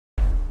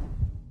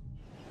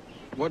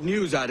What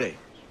news are they?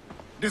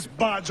 This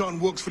Barjon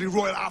works for the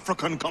Royal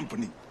African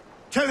Company.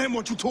 Tell him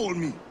what you told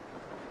me.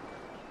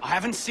 I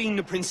haven't seen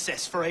the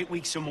princess for 8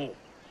 weeks or more.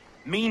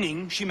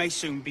 Meaning she may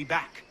soon be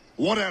back.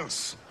 What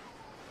else?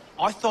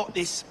 I thought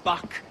this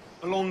buck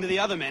belonged to the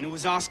other men who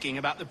was asking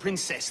about the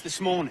princess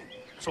this morning.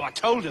 So I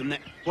told him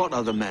that... What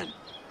other men?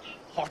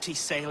 Haughty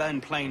sailor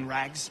in plain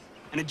rags,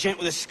 and a gent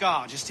with a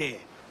scar just here.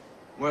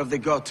 Where have they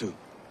got to?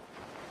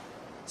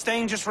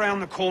 Staying just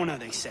round the corner,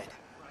 they said.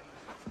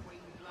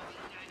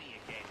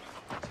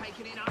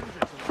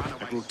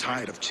 I grow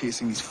tired of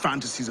chasing these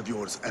fantasies of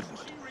yours,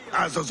 Edward.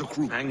 As does the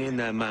crew. Hang in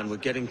there, man. We're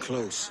getting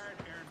close.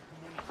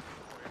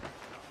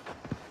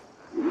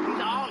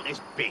 Who's all this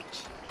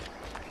bitch?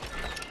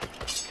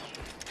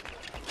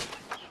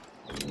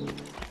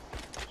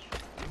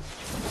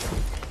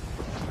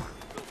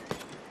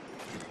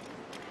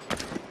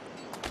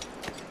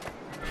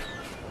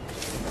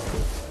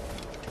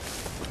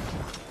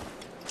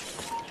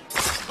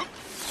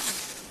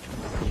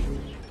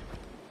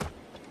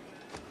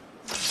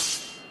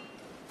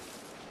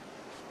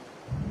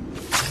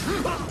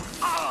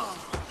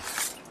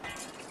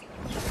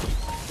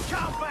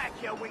 Come back,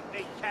 you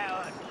weakling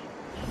coward!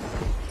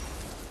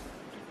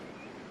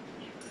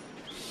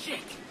 Shit!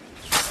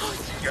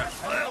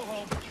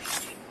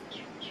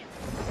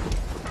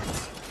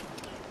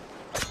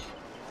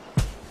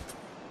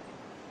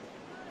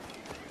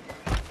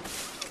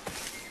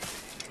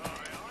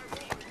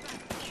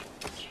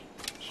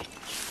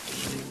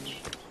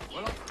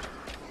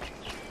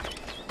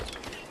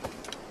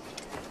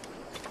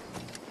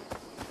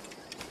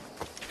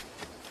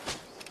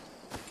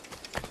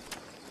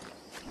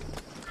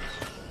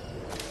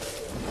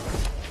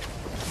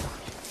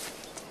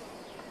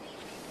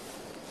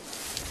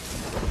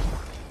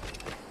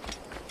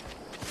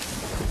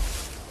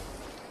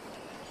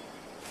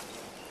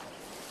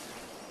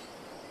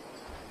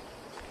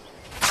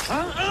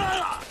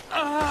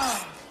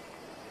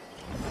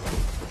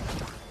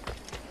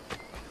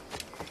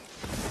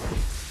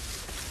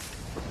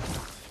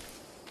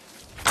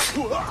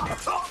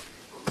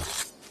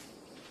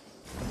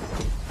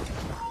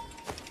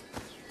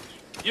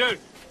 You!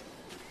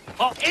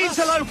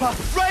 Interloper!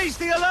 Raise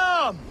the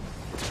alarm!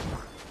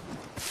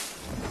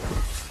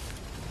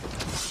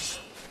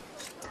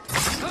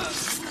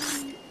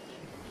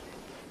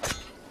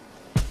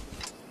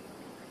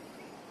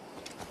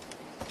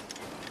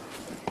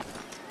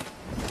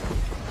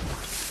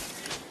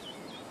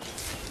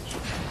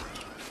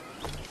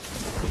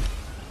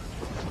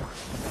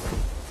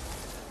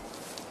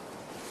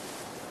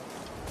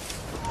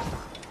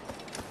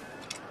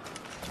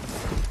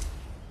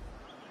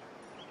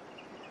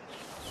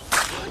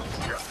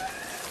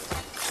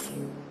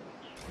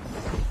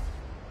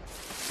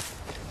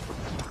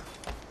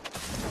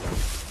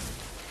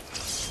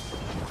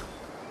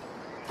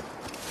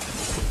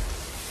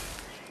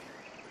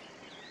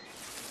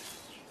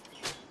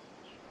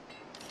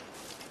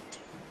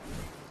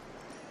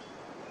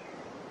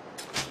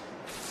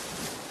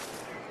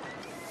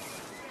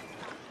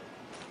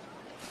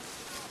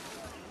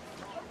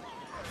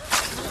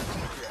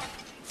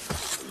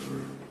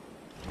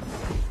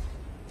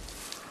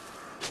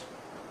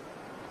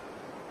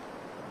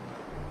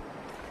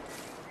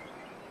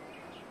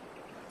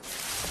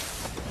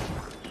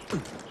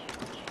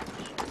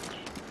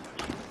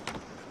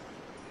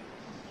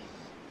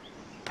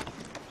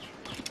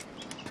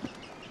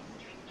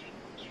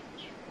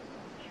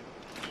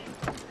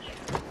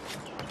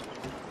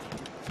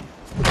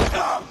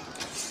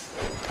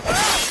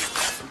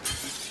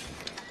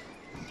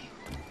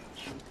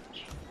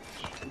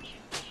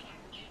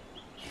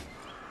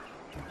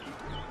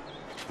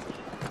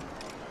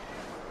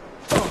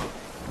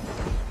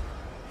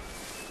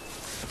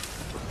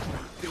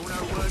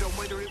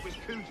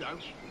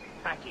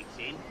 Packets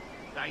in.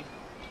 They...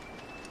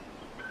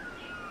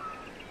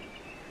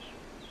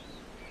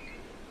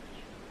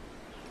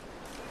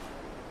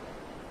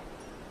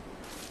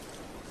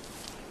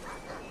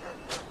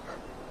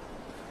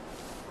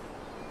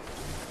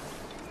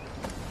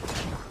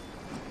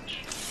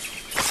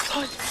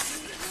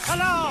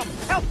 Alarm!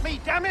 Help me,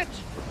 damn it!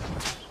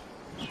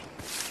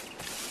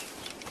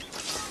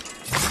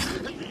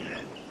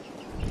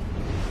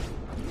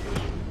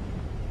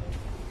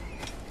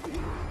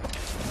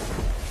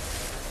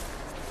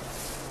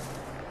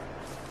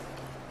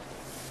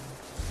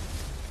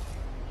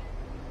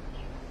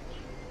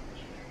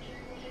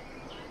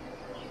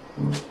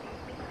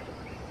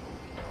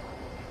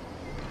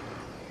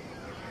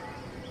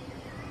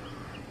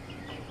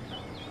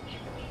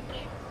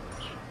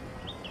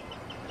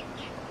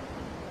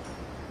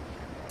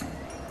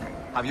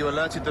 Have you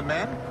alerted the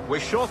men? We're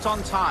short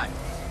on time.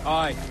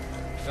 Aye.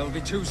 There'll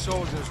be 2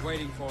 soldiers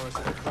waiting for us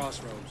at the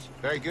crossroads.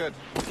 Very good.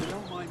 If you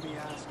don't mind me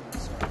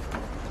asking, sir,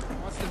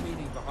 what's the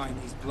meaning behind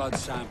these blood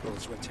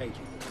samples we're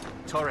taking?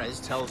 Torres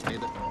tells me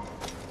that...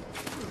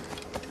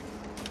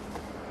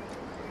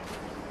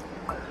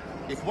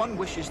 if one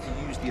wishes to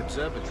use the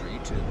observatory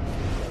to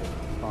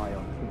spy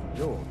on King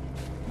George,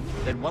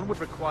 then one would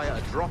require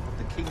a drop of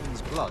the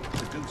King's blood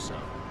to do so.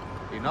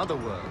 In other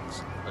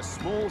words, a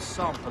small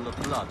sample of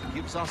blood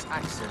gives us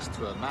access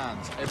to a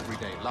man's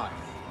everyday life.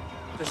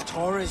 Does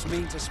Torres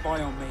mean to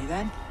spy on me,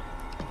 then?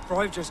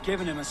 For I've just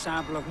given him a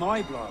sample of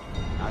my blood.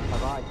 As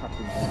have I,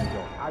 Captain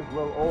Hornigold, as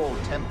will all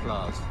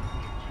Templars.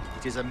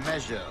 It is a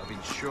measure of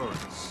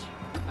insurance.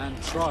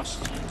 And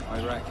trust,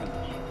 I reckon.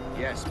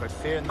 Yes, but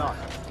fear not.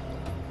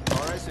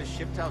 Torres has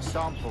shipped our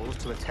samples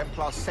to a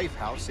Templar safe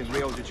house in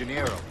Rio de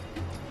Janeiro.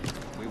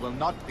 We will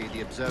not be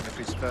the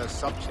observatory's first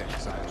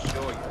subjects, I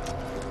assure you.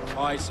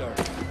 Aye, sir.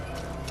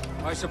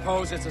 I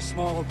suppose it's a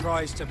small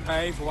price to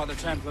pay for what the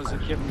Templars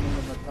have given me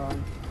in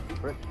return.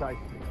 Precisely.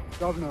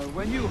 Governor,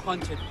 when you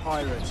hunted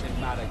pirates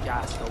in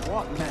Madagascar,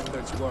 what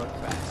methods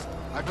worked best?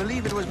 I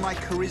believe it was my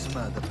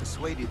charisma that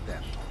persuaded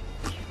them.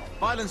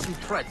 Violence and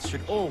threats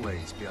should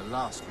always be a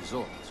last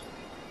resort.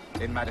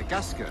 In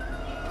Madagascar,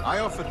 I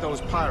offered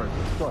those pirates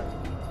a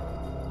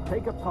choice.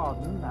 Take a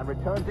pardon and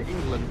return to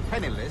England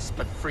penniless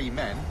but free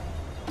men,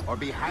 or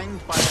be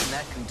hanged by the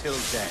neck until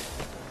dead.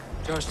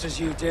 Just as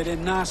you did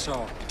in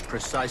Nassau.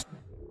 Precisely.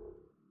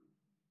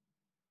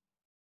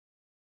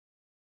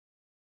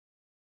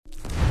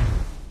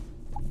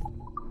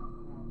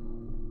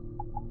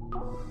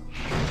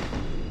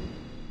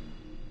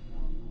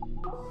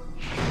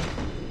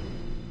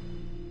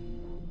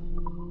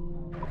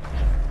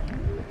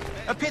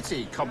 A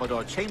pity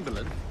Commodore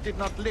Chamberlain did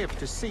not live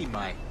to see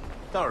my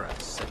thorough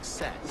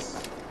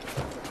success.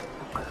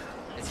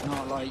 It's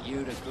not like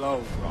you to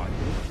gloat, Roger.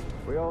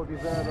 We all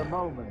deserve a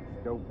moment,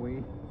 don't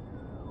we?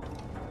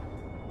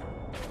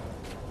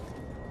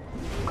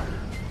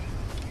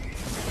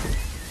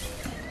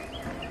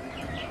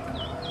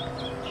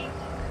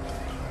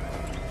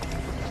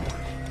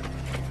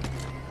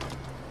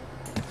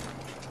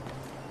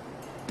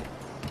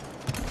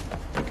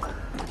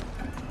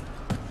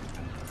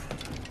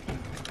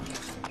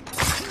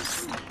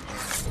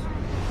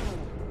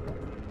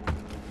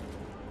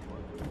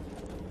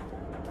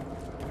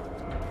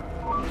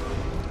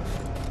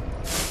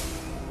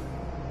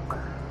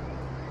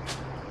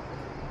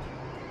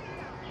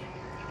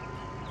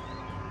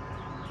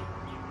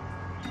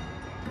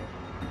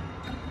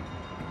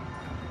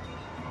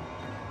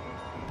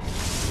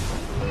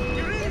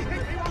 You really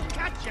think he won't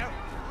catch you?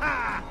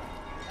 Ha!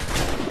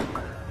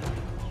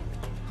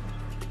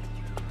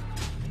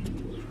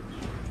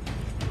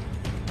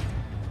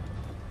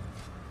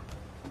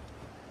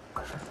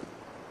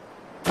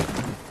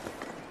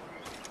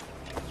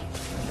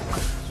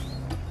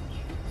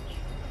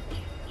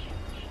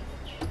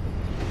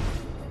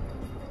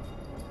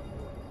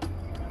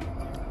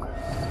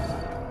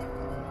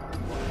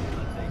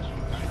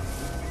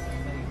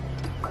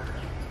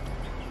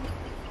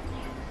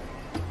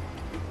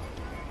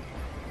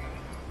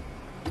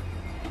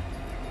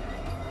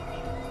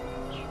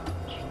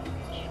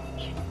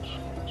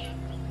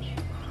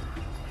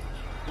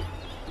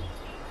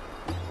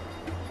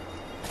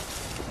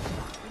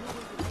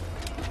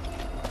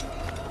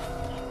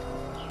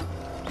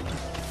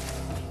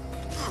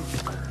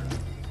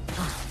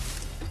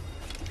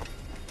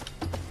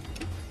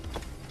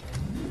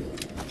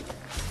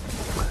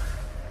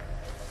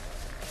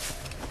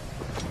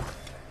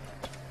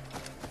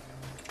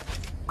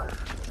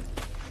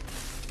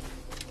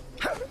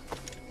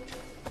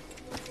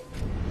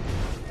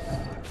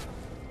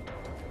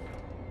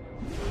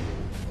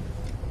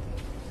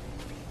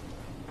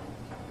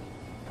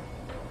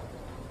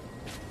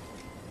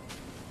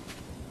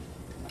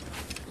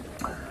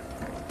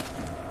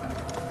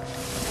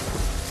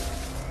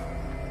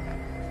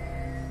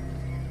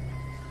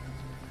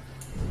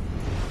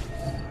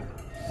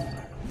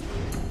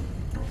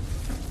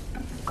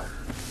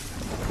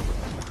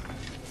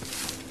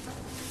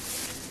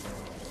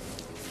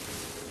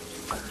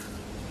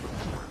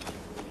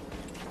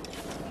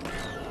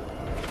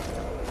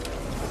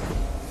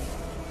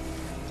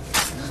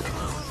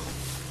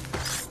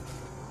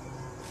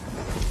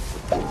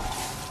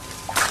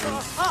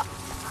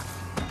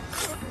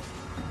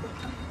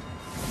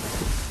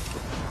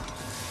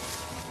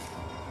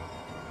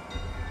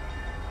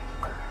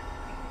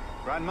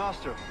 Grand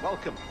Master,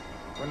 welcome.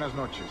 Buenas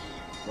noches.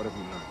 What have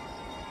you learned?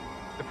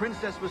 The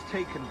princess was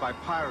taken by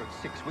pirates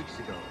 6 weeks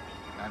ago,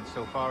 and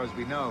so far as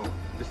we know,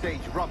 the sage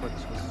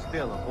Roberts was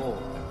still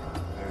aboard.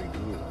 Very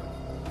good.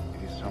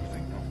 It is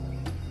something, no?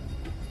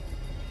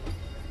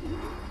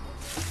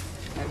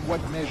 And what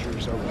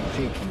measures are we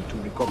taking to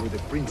recover the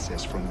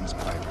princess from these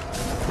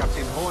pirates?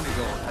 Captain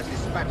Hornigold has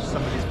dispatched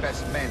some of his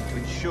best men to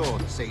ensure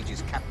the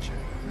sage's capture.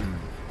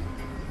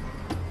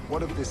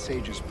 What of the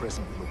sage's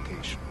present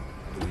location?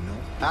 Do we know?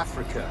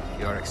 Africa,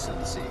 Your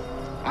Excellency.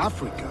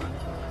 Africa?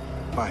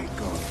 By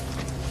God.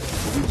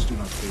 The winds do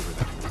not favor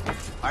that.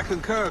 I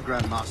concur,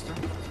 Grand Master.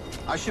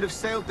 I should have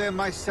sailed there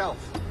myself.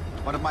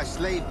 One of my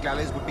slave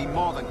galleys would be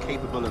more than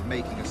capable of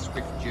making a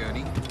swift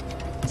journey.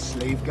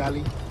 Slave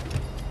galley?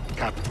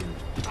 Captain,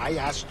 I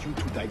asked you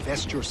to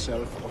divest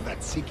yourself of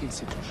that Sikh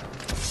institution.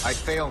 I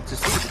failed to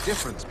see the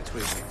difference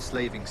between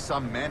enslaving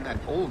some men and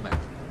all men.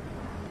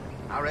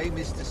 Our aim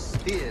is to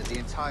steer the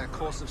entire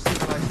course of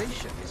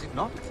civilization, is it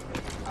not?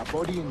 A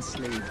body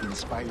enslaved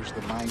inspires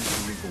the mind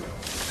to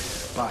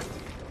revolt. But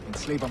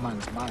enslave a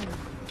man's mind,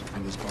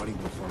 and his body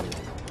will follow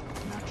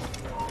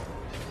naturally.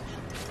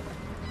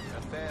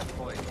 A fair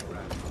point,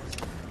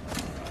 Grandmaster.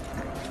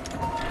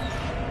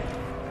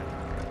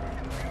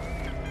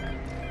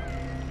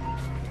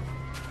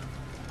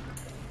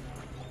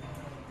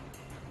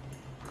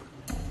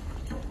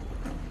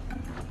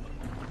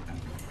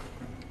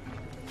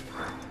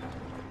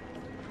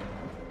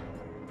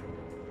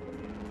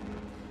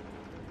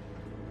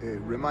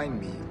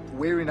 Remind me,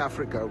 where in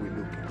Africa are we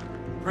looking?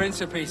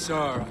 Principe,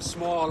 sir, a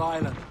small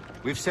island.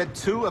 We've sent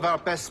 2 of our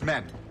best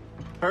men,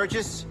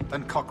 Burgess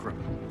and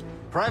Cochrane.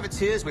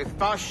 Privateers with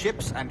fast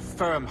ships and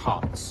firm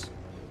hearts.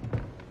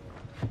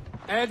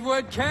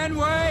 Edward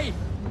Kenway!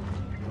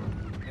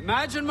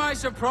 Imagine my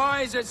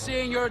surprise at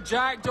seeing your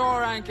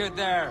jackdaw anchored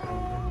there.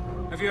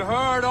 Have you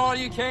heard all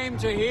you came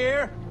to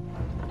hear?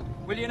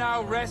 Will you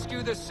now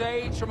rescue the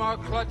sage from our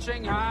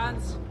clutching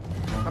hands?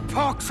 The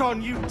pox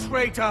on you,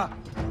 traitor!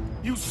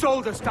 You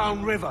sold us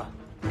downriver.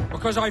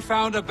 Because I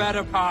found a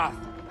better path.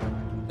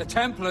 The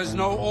Templars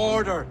know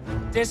order,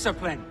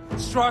 discipline,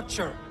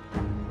 structure.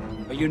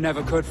 But you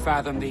never could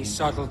fathom these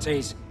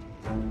subtleties.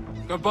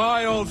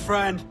 Goodbye, old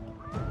friend.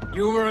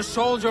 You were a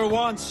soldier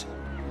once,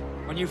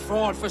 when you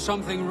fought for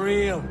something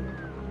real.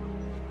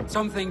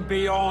 Something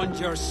beyond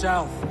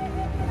yourself.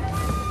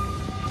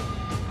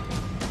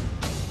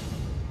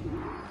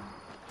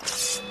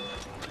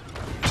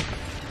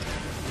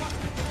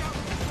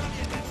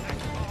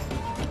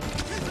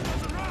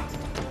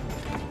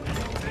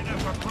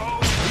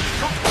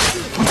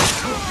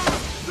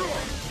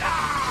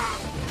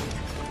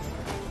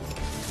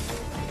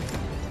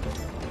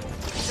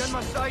 In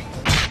my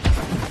sight.